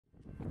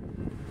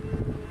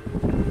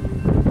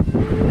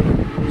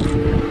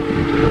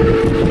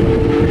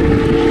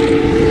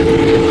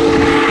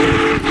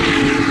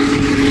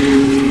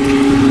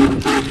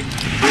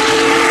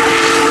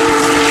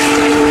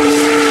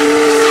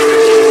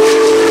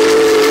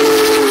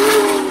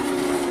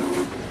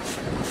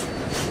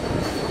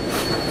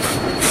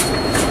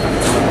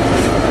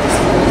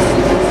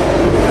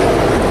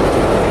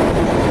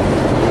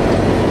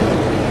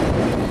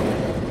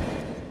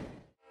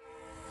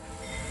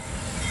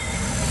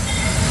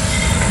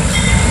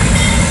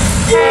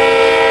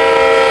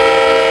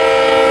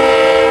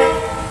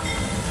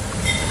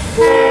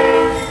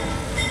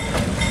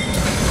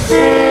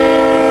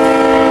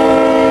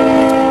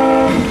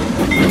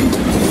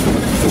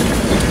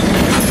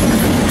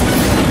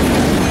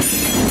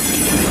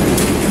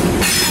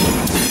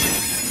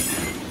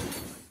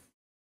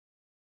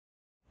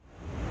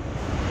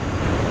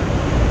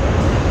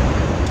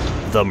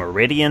The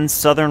Meridian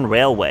Southern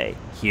Railway,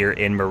 here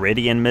in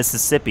Meridian,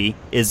 Mississippi,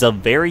 is a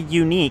very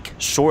unique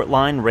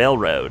short-line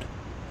railroad.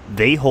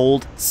 They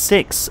hold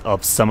 6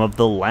 of some of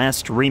the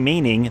last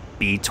remaining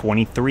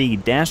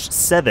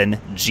B23-7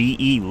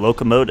 GE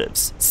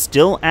locomotives,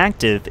 still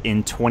active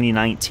in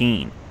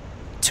 2019.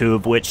 2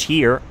 of which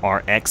here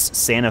are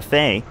ex-Santa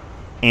Fe,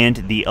 and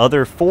the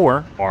other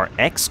 4 are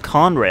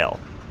ex-Conrail,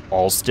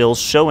 all still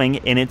showing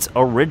in its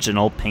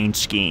original paint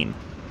scheme.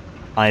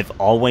 I've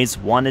always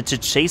wanted to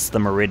chase the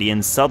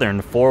Meridian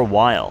Southern for a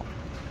while,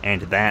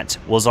 and that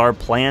was our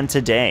plan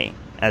today,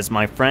 as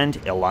my friend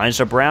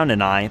Elijah Brown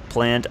and I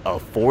planned a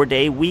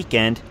 4-day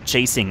weekend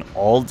chasing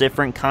all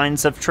different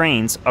kinds of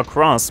trains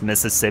across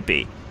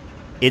Mississippi.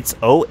 It's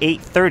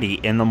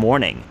 08:30 in the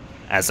morning,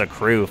 as a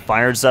crew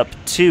fires up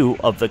 2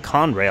 of the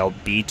Conrail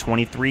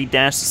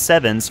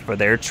B23-7s for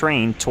their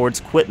train towards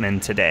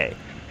Quitman today.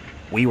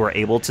 We were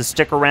able to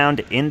stick around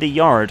in the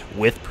yard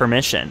with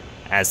permission,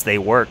 as they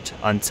worked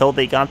until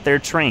they got their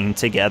train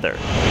together.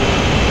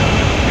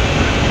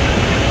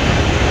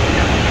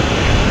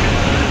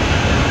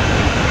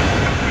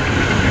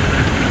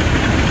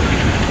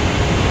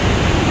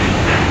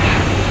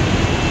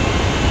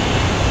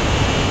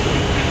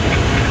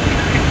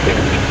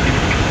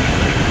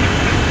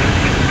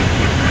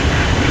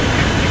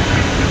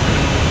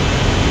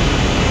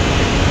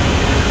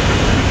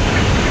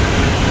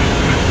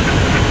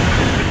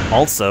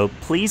 Also,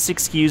 please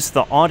excuse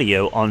the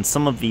audio on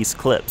some of these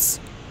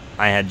clips.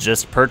 I had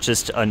just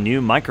purchased a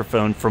new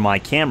microphone for my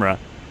camera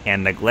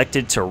and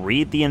neglected to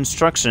read the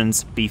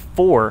instructions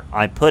before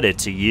I put it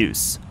to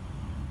use.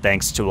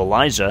 Thanks to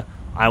Elijah,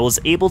 I was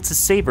able to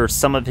savor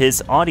some of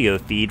his audio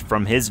feed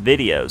from his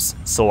videos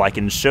so I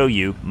can show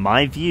you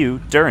my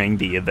view during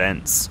the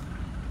events.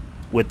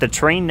 With the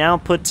train now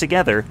put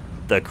together,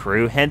 the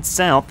crew heads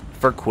south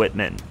for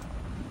Quitman.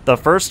 The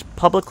first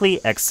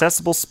publicly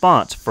accessible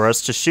spot for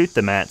us to shoot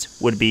them at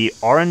would be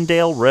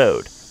Arundel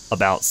Road,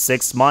 about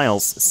 6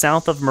 miles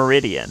south of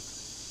Meridian.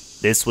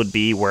 This would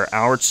be where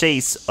our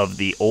chase of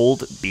the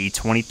old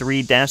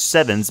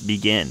B23-7s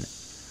begin,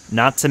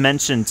 not to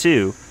mention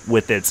too,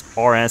 with its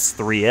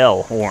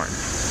RS3L horn.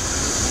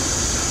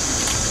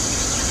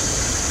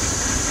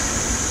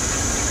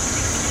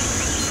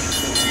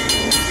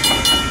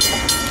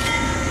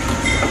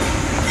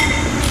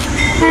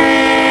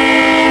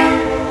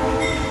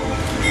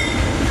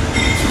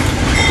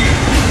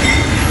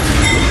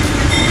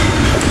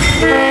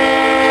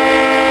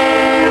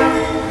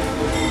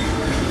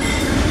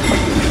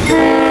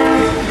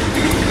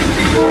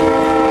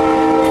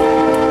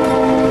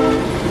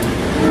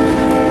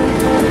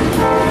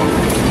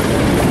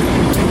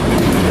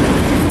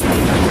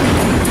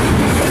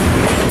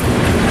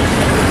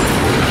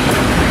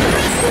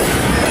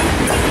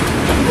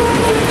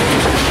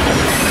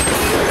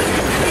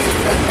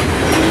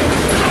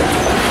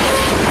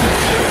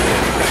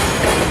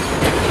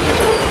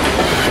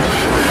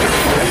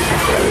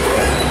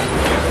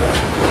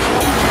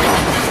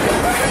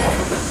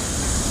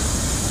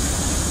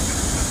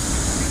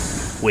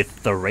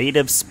 With the rate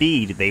of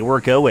speed they were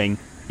going,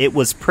 it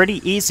was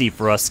pretty easy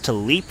for us to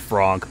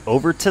leapfrog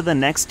over to the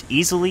next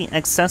easily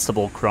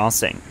accessible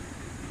crossing.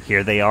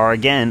 Here they are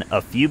again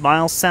a few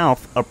miles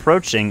south,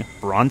 approaching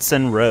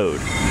Bronson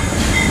Road.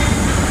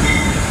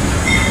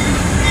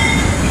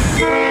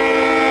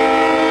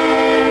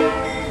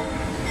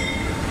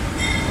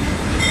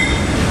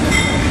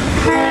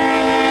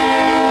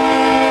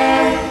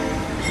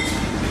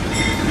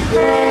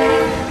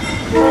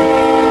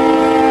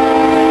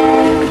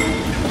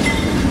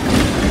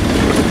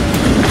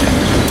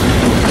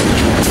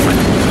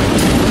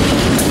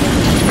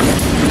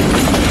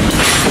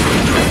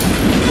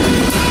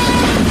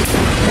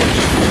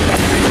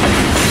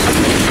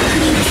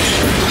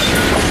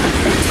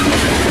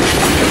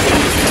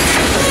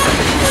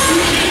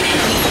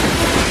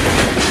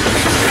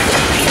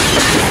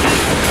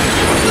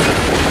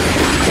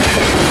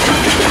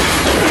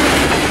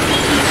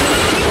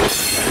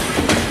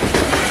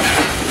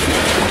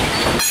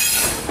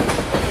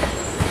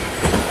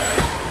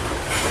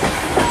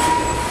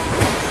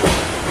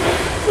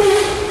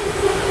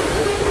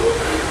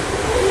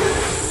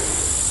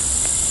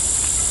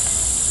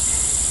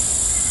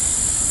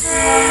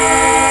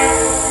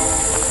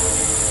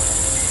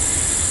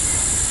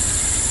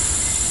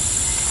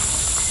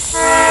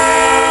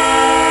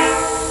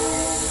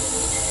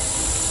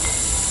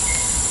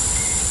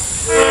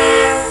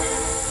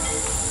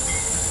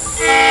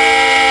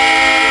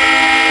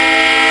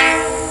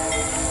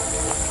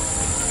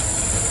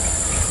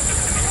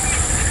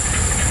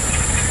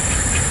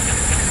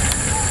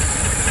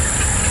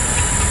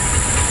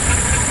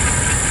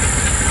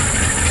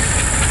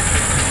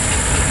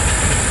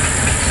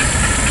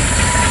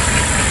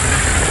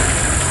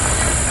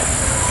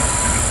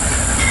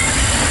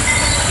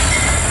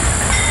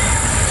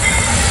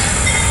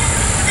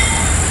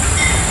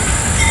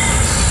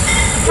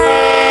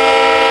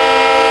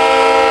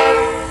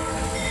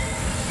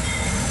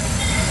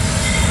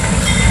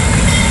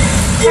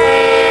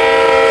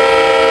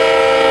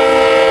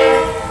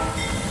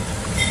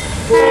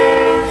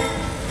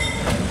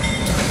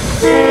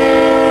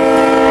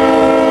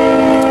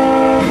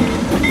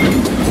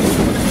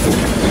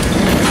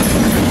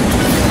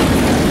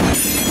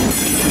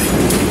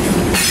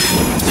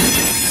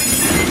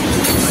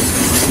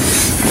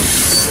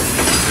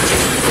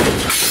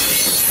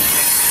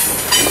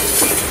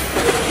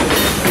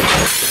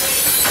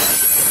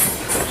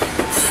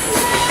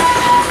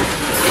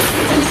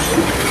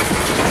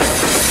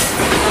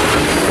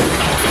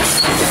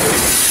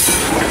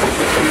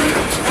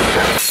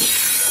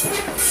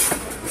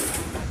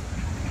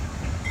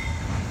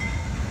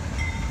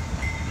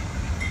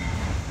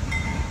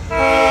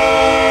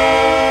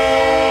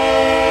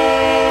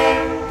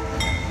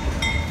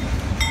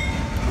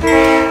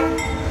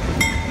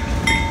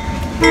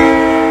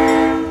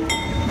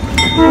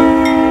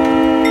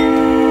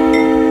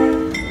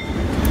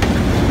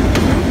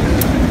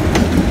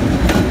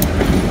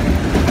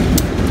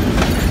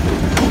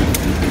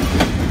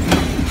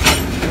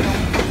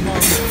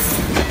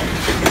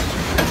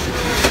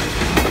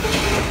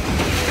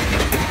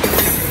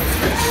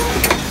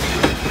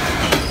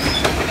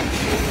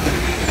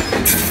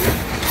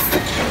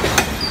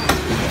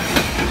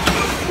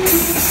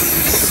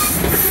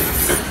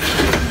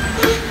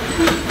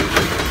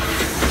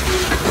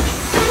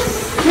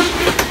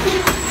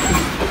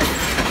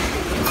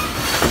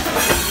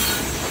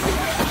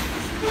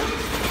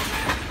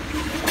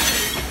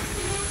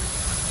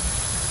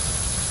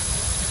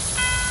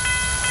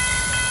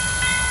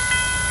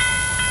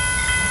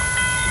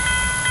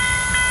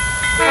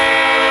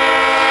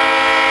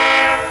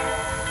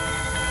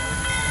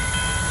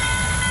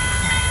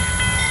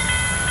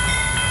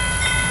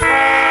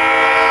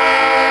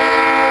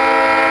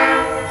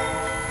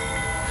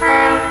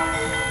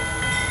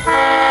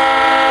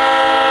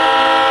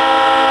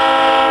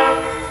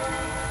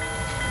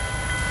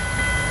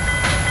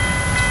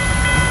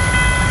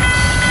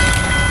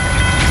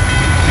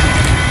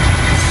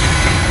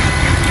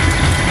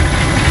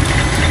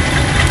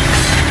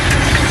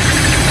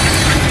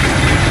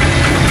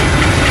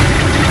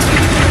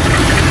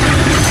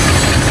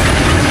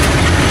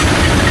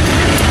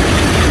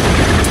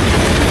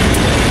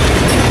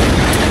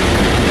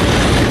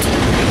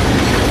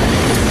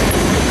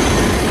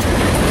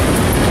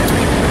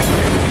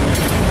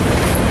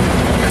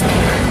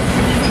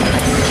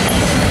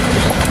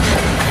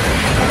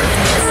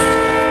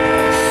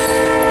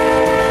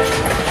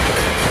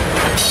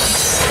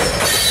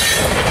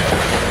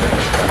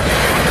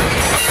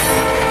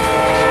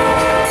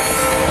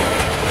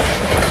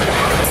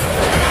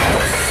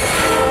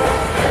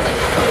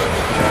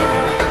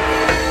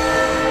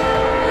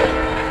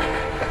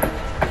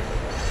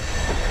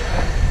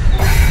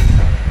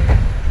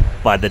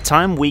 By the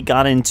time we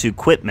got into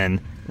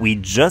Quitman, we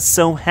just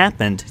so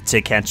happened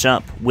to catch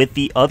up with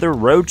the other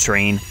road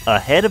train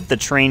ahead of the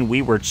train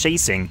we were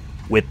chasing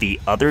with the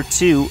other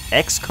two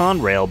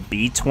ex-Conrail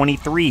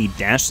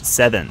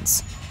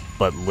B23-7s.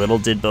 But little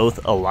did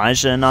both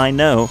Elijah and I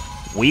know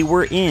we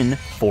were in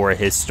for a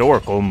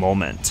historical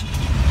moment.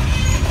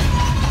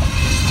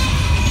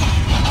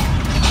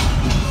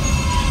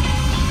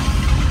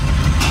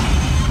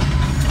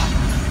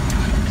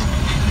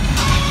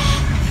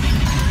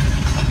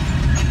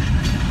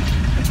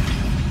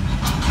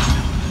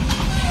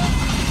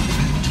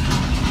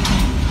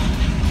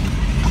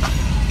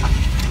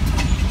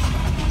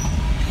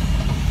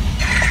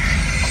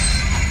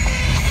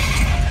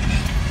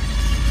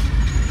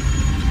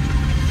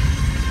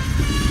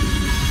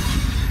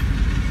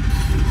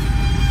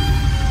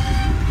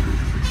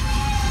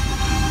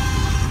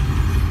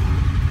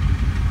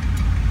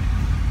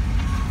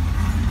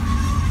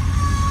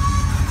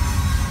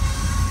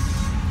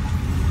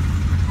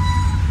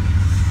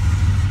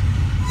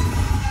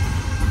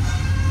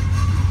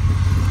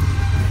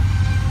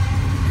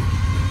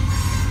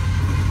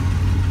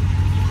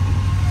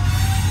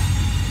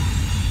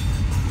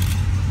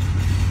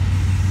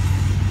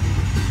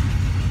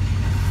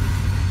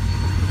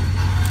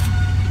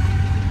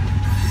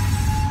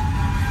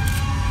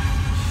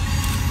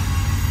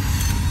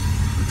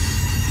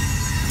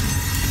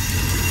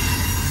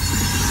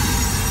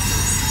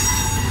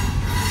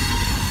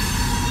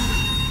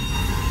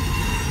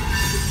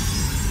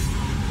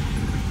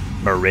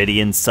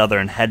 Meridian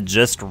Southern had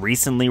just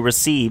recently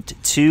received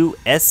two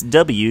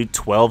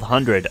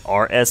SW1200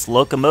 RS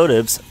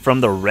locomotives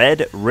from the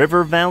Red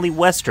River Valley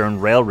Western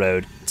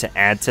Railroad to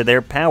add to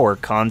their power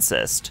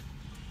consist.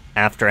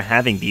 After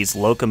having these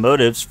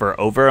locomotives for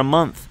over a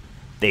month,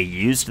 they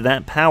used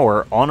that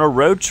power on a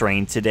road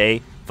train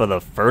today for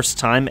the first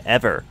time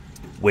ever,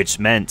 which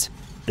meant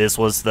this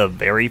was the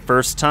very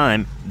first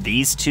time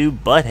these two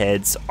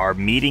buttheads are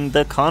meeting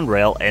the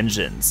Conrail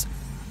engines.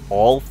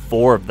 All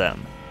four of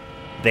them.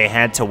 They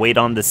had to wait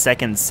on the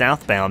second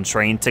southbound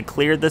train to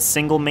clear the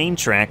single main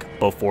track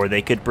before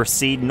they could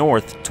proceed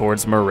north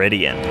towards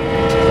Meridian.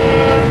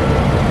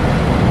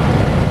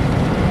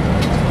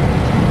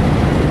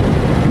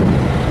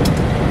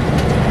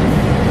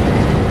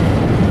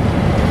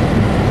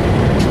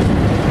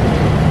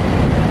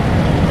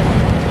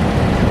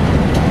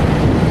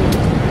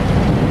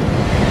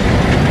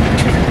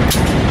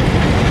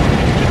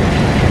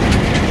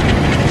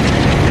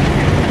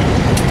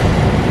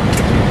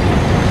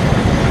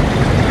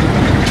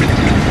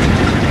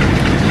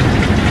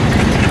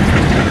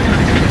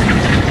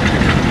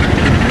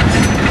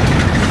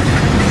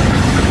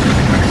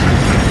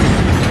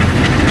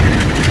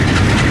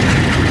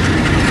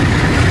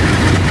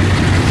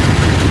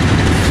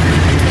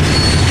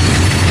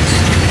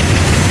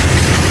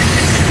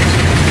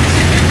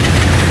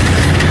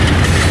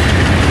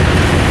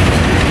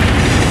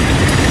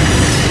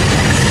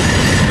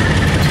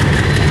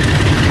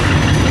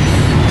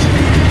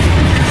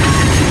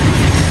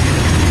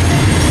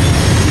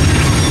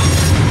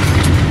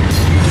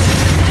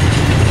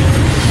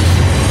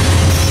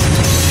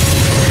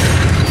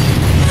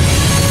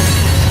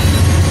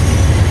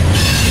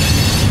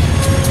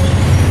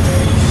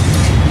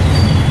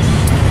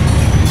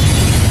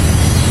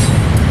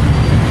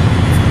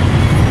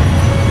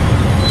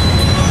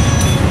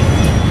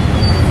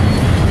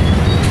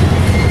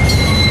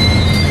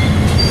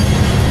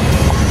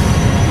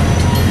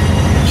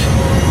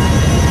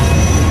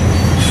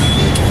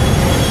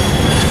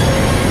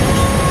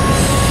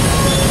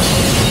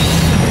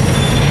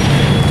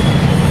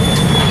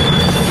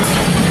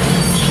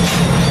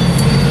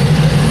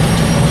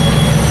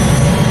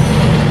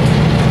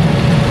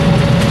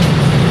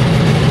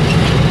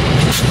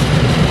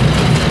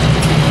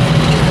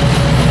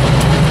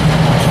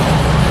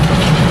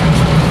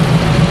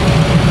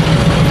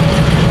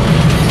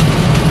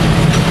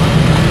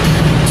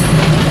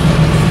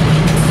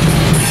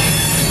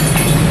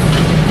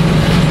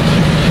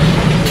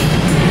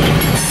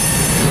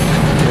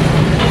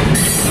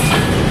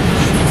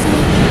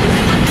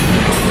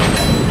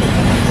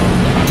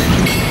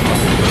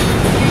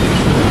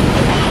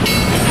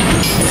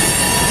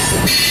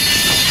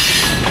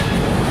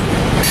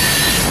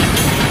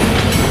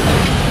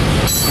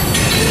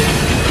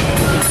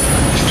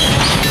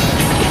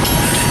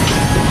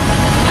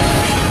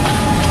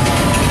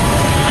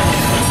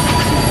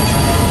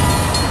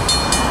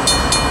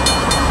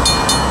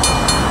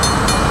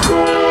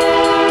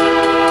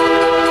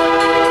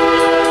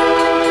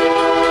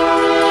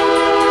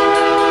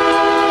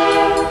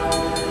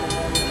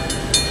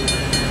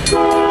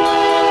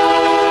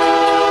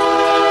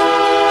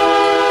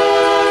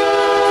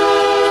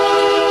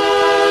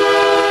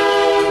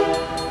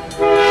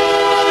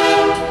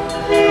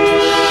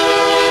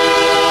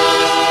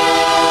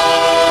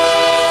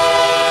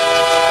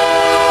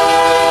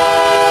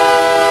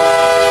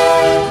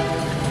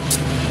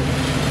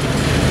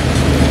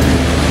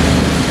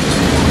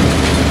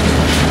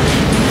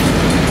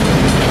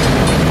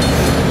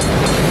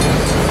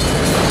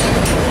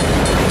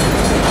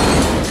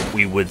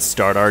 We would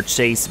start our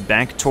chase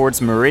back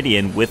towards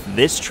Meridian with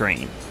this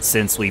train,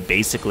 since we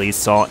basically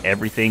saw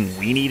everything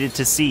we needed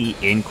to see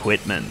in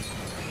Quitman.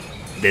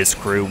 This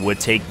crew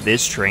would take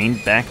this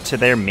train back to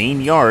their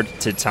main yard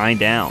to tie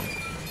down,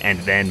 and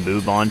then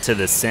move on to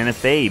the Santa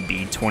Fe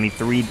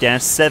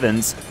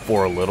B23-7s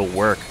for a little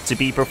work to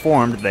be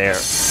performed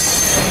there.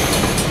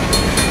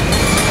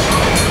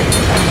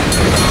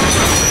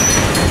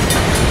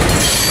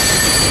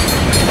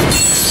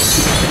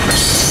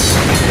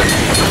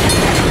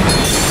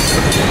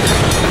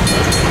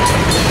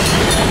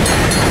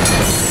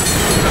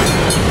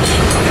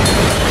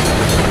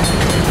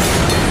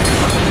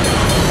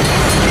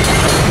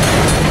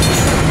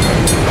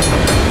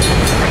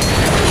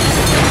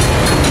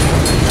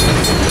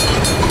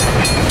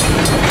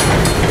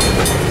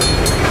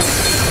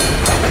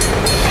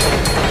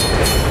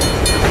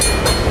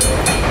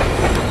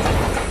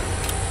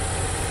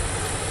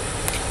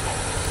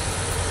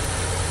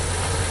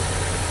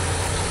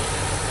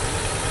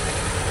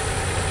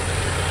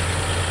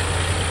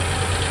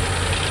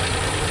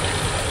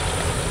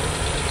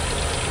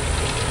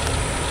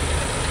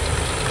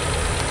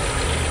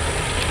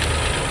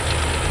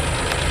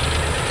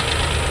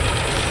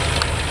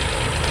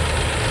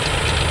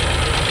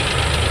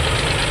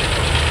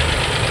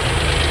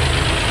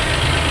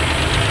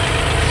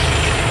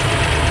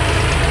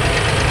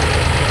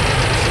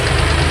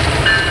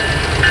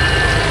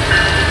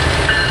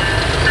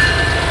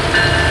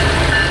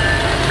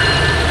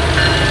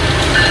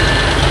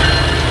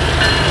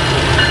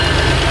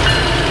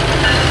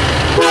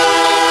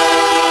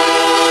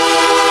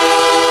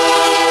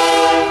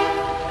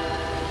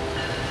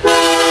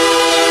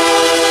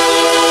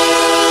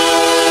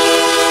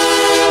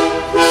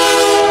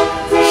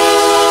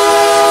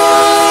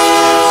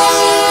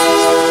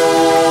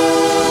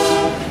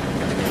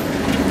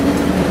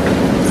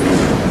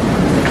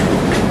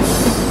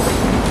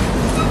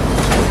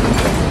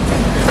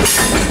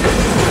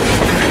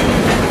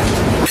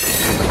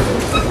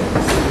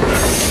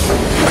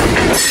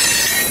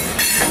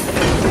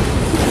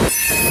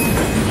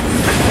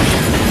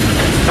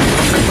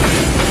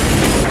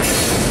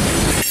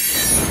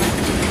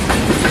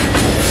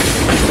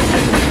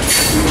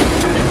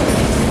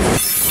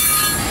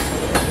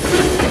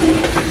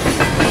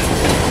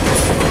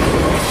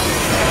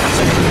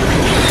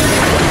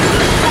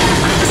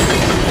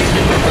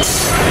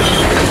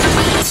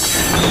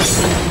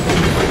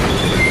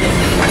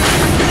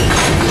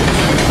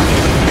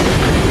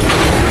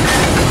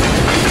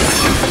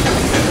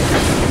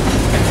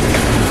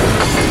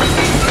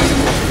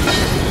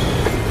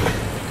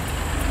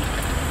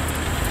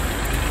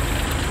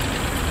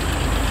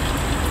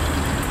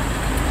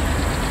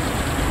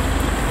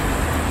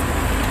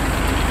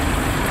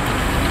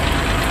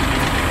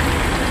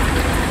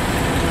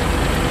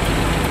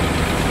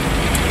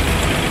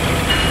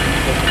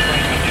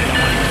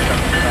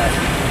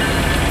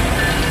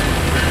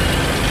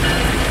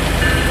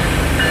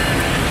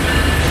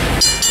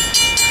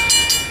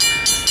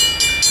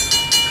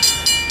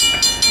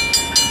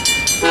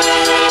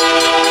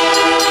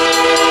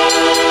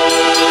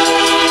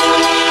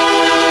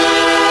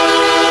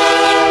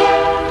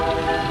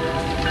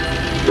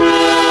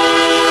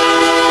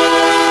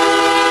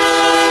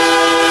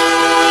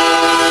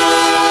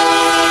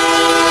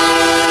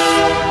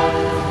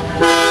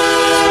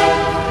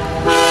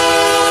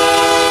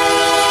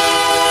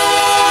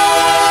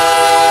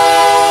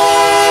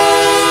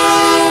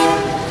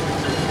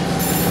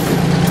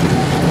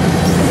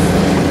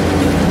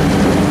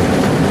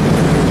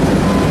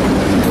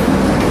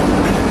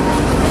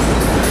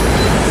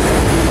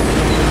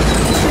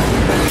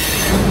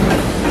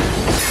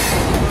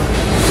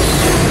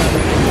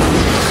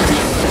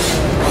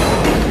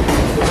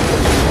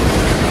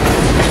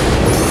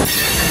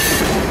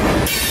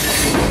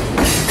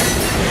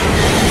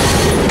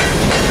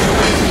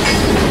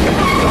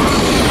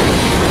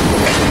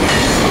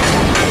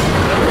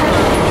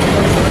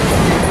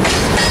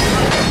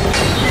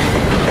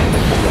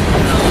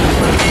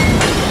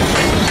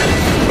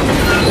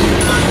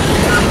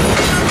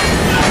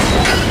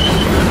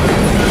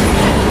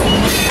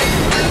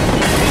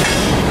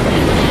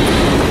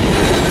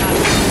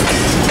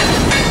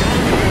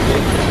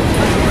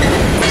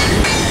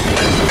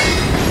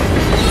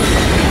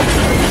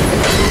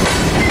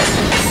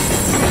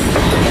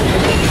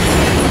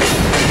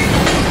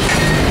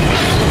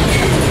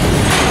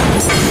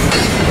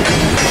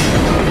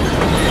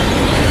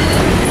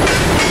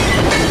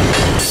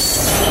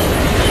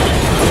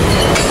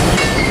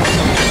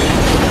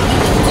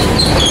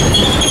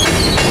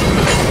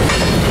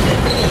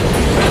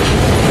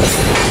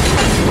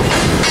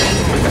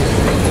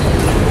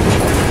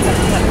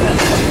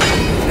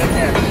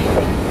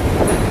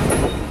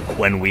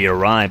 When we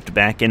arrived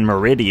back in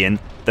Meridian,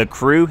 the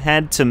crew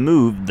had to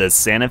move the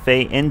Santa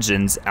Fe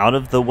engines out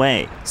of the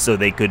way so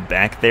they could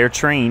back their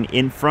train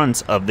in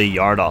front of the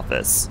yard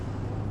office.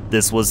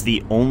 This was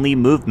the only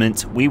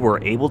movement we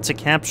were able to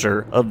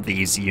capture of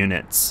these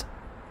units.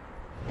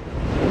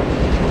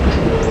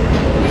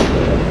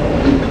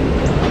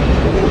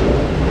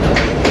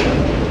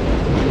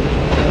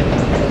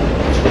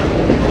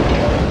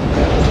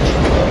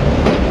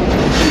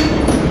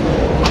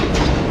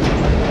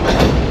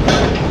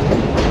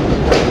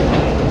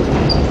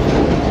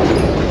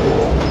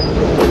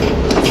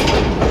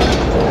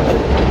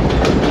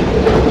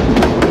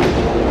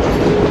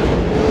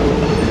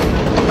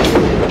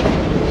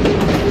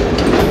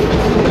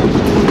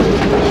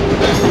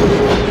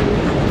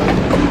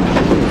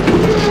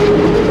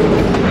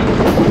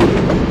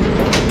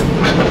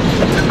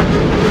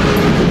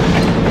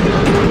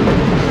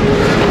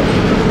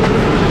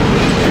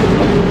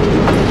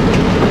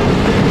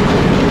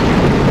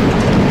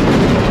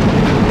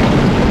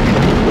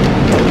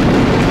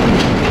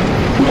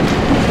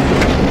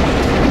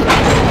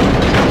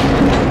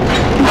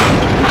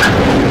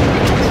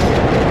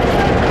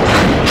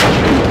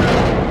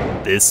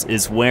 This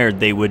is where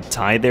they would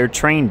tie their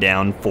train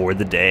down for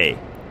the day.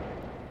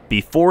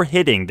 Before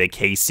hitting the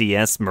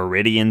KCS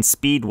Meridian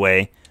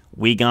Speedway,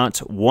 we got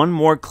one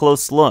more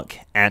close look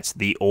at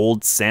the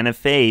old Santa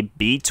Fe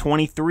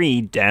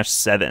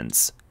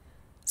B23-7s.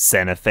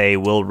 Santa Fe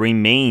will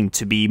remain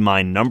to be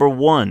my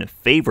 #1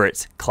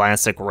 favorite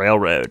classic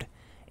railroad,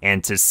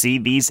 and to see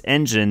these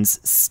engines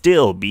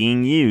still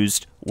being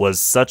used was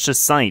such a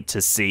sight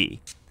to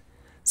see.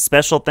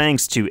 Special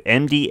thanks to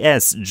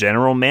MDS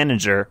General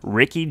Manager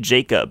Ricky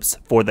Jacobs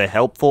for the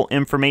helpful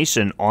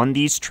information on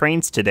these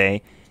trains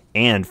today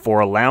and for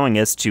allowing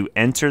us to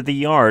enter the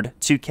yard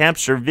to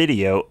capture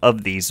video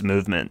of these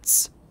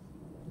movements.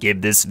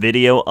 Give this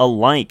video a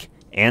like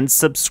and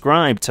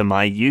subscribe to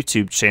my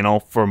YouTube channel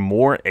for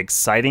more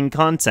exciting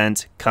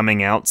content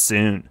coming out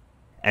soon.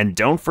 And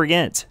don't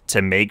forget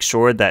to make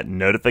sure that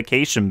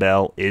notification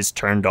bell is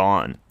turned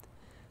on.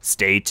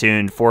 Stay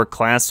tuned for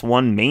Class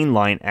 1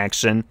 mainline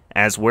action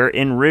as we're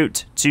en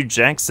route to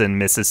Jackson,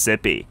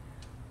 Mississippi.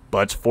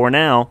 But for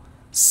now,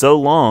 so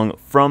long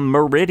from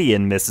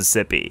Meridian,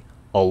 Mississippi,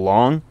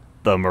 along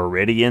the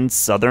Meridian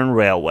Southern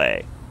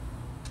Railway.